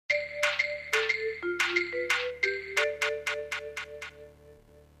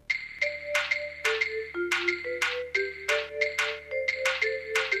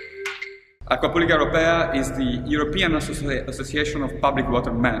Acqua Pubblica Europea is the European Association of Public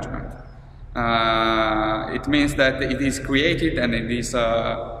Water Management. It means that it is created and it is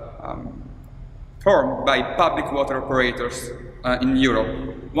formed by public water operators in Europe.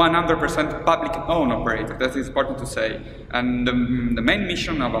 100% public-owned operator, that is important to say. And the main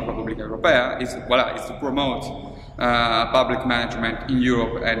mission of Acqua Pubblica Europea is to promote public management in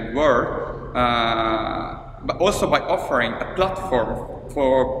Europe and world, but also by offering a platform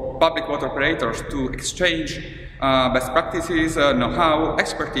for public water operators to exchange best practices, know-how,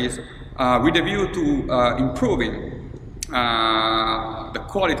 expertise, with a view to improving the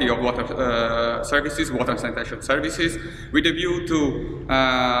quality of water services, water sanitation services, with a view to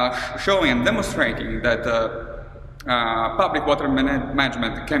showing and demonstrating that public water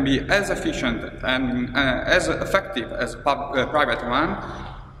management can be as efficient and as effective as private one,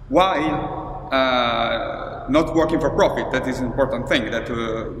 while not working for profit. That is an important thing, that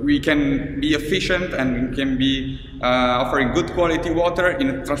we can be efficient and can be offering good quality water in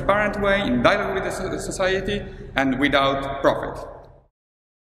a transparent way, in dialogue with the society, and without profit.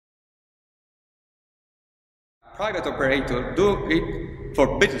 Private operators do it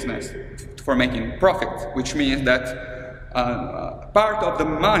for business, for making profit, which means that part of the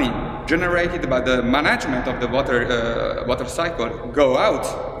money generated by the management of the water cycle goes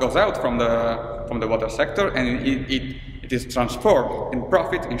out from the water sector, and it is transformed in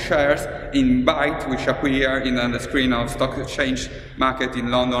profit, in shares, in bytes which appear in the screen of stock exchange market in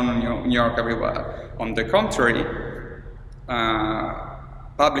London, New York, everywhere. On the contrary,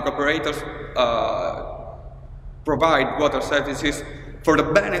 public operators provide water services for the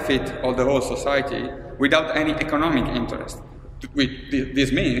benefit of the whole society without any economic interest.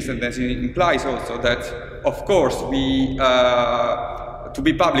 This means, and this implies also, that of course to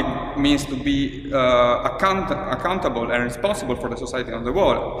be public means to be accountable and responsible for the society on the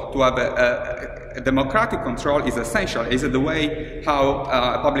whole. To have a democratic control is essential. Is the way how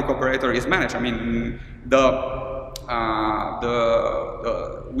a public operator is managed. I mean,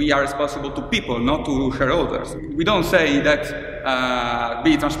 we are responsible to people, not to shareholders. We don't say that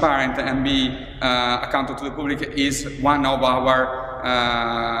be transparent and be accountable to the public is one of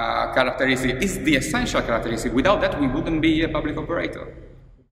our characteristics. It's the essential characteristic. Without that, we wouldn't be a public operator.